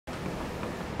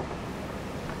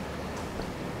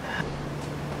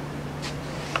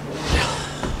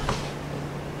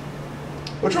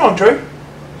What's wrong, Trey?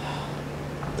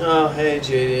 Oh, hey,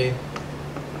 JD.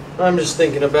 I'm just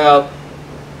thinking about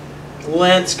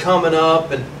Lent's coming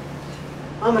up, and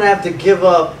I'm going to have to give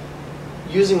up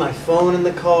using my phone in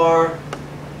the car.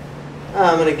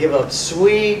 I'm going to give up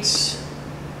sweets.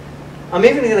 I'm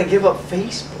even going to give up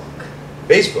Facebook.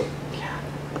 Facebook? Yeah.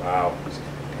 Wow.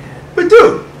 But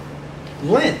dude,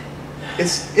 Lent,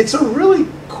 it's a really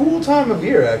cool time of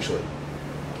year, actually.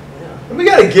 Yeah. And we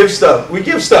gotta give stuff. We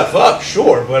give stuff up,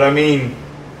 sure, but I mean,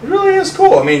 it really is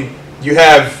cool. I mean, you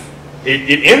have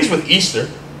it ends with Easter.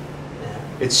 Yeah.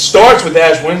 It starts with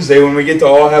Ash Wednesday when we get to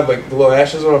all have like the little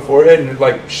ashes on our forehead, and it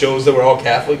like shows that we're all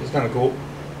Catholic. It's kind of cool.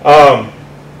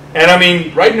 And I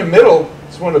mean, right in the middle,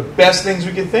 it's one of the best things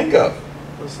we could think of.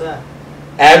 What's that?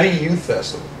 Abbey Youth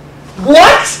Festival.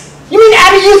 What? You mean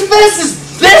Abbey Youth Fest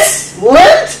is this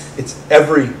Lent? It's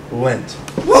every Lent.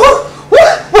 What?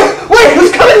 Wait,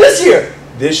 who's coming this year?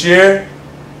 This year,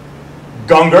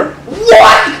 Gunger.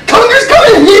 What? Gunger's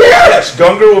coming here? Yes,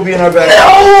 Gunger will be in our backyard.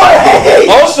 No way!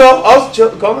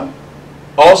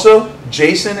 Also,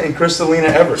 Jason and Kristalina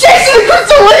Everett. Jason and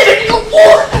Kristalina!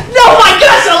 No, my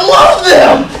gosh, I love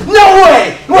them! No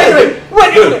way! Wait.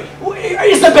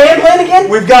 Is the band playing again?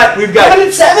 We've got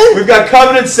Covenant 7? We've got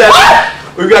Covenant 7. What?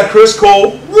 We've got Chris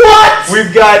Cole. What?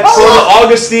 We've got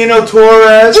Augustino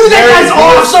Torres. Dude, that guy's Bielski.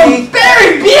 awesome!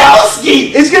 Barry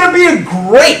Bielski! It's gonna be a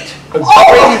great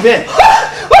event.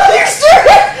 Are you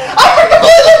serious? I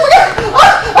completely forgot!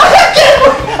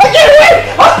 I can't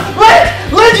wait!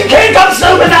 Lent, you can't come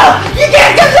soon enough! You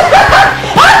can't come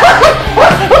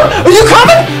Are you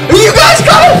coming? Are you guys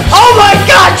coming? Oh my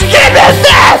god, you can't miss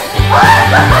this!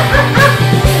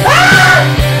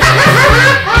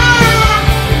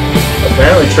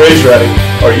 Apparently Trey's ready.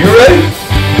 Are you ready?